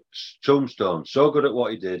good at Tombstone, so good at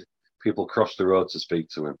what he did. People crossed the road to speak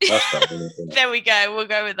to him. That's that. There we go. We'll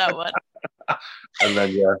go with that one. And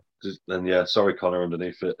then sorry, Connor,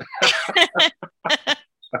 underneath it.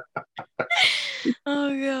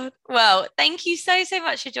 Oh God. Well, thank you so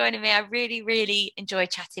much for joining me. I really, really enjoyed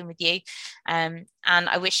chatting with you. And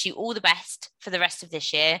I wish you all the best for the rest of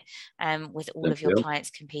this year, with all of your clients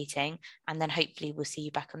competing. And then hopefully we'll see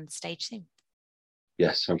you back on the stage soon.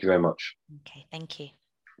 Yes, thank you very much. Okay, thank you.